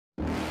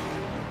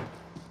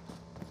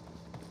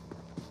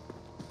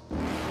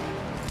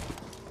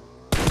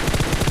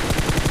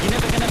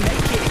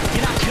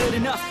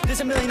there's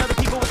a million other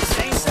people with the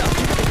same stuff.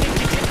 You really think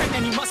you're different,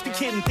 man, you must be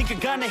kidding. Think you're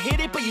gonna hit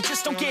it, but you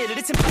just don't get it.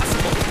 It's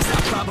impossible, it's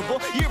not probable,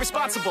 you're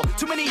irresponsible.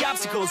 Too many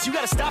obstacles, you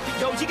gotta stop it,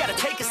 yo. You gotta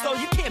take it slow,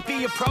 you can't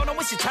be a pro, don't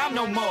waste your time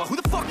no more. Who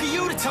the fuck are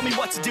you to tell me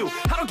what to do?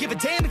 I don't give a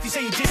damn if you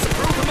say you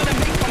disapprove. I'm gonna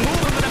make my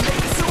move, I'm gonna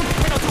make it soon,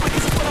 and I'll do it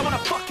cause it's what I wanna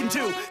fucking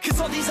do. Cause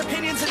all these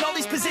opinions and all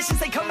these positions,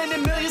 they come in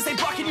millions, they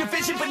blocking your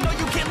vision. But no,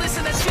 you can't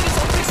listen, that shit is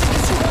all fiction.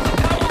 Cause you hold the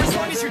power as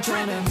long as you're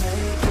dreaming.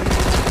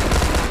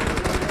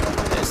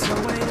 There's no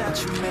way that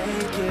you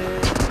make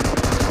it,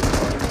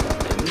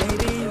 and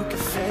maybe you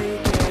can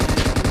fake it,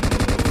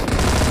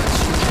 but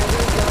you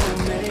never gonna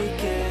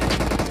make it.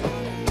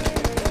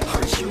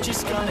 Aren't you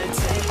just gonna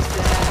take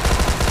that?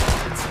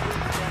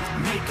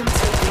 Make them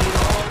take it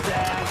all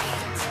back.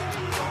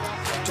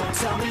 Don't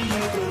tell me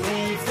you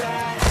believe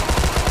that.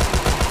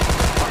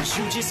 Aren't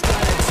you just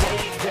gonna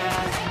take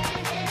that?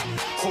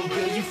 Or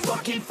will you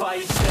fucking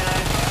fight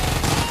back?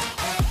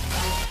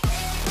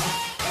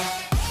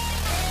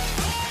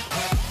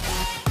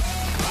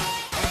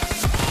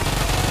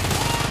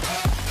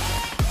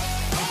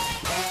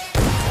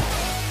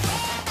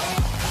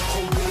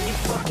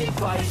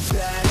 Fight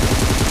back.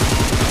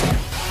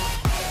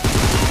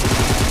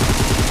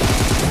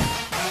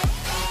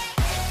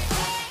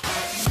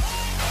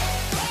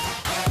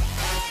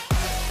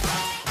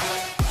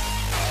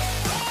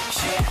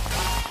 Yeah.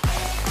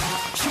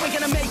 You ain't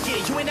gonna make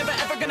it, you ain't never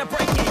ever gonna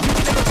break it. You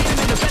can never beat them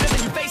and they're better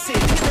than you face it.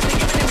 Niggas that they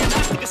giving them, you're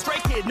not like a stray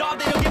kid. No,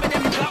 they don't give a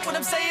damn, you got what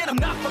I'm saying? I'm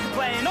not fucking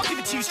playing, I'll give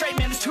it to you straight,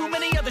 man. There's too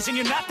many others and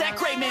you're not that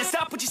great, man.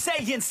 Stop what you're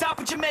saying, stop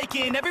what you're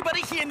making.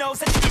 Everybody here knows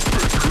that you're just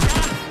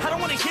nah, I don't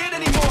wanna hear it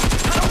anymore.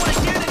 I don't wanna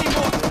hear it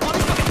anymore. All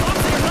these fucking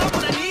thoughts, they're not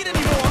what I need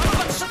anymore. I'm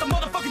about to shut the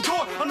motherfucking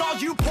door on all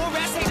you poor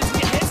ass haters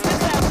with your heads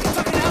still out.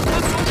 Talking out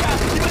loud so proud,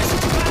 you better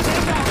shut your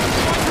goddamn mouth.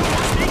 Why you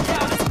not speak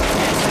out? It's a big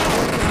ass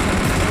sound.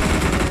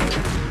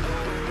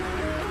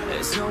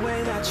 There's no way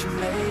that you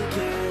make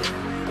it,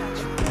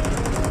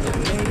 and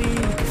maybe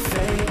you can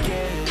fake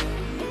it,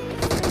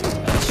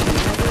 but you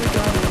never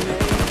gonna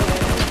make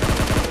it.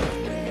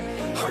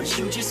 Aren't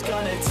you just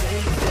gonna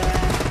take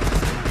that?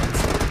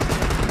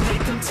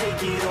 Make them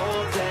take it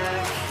all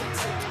back.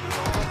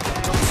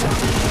 Don't tell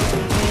me you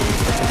believe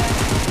that.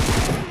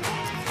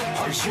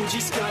 Aren't you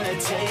just gonna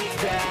take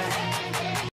that?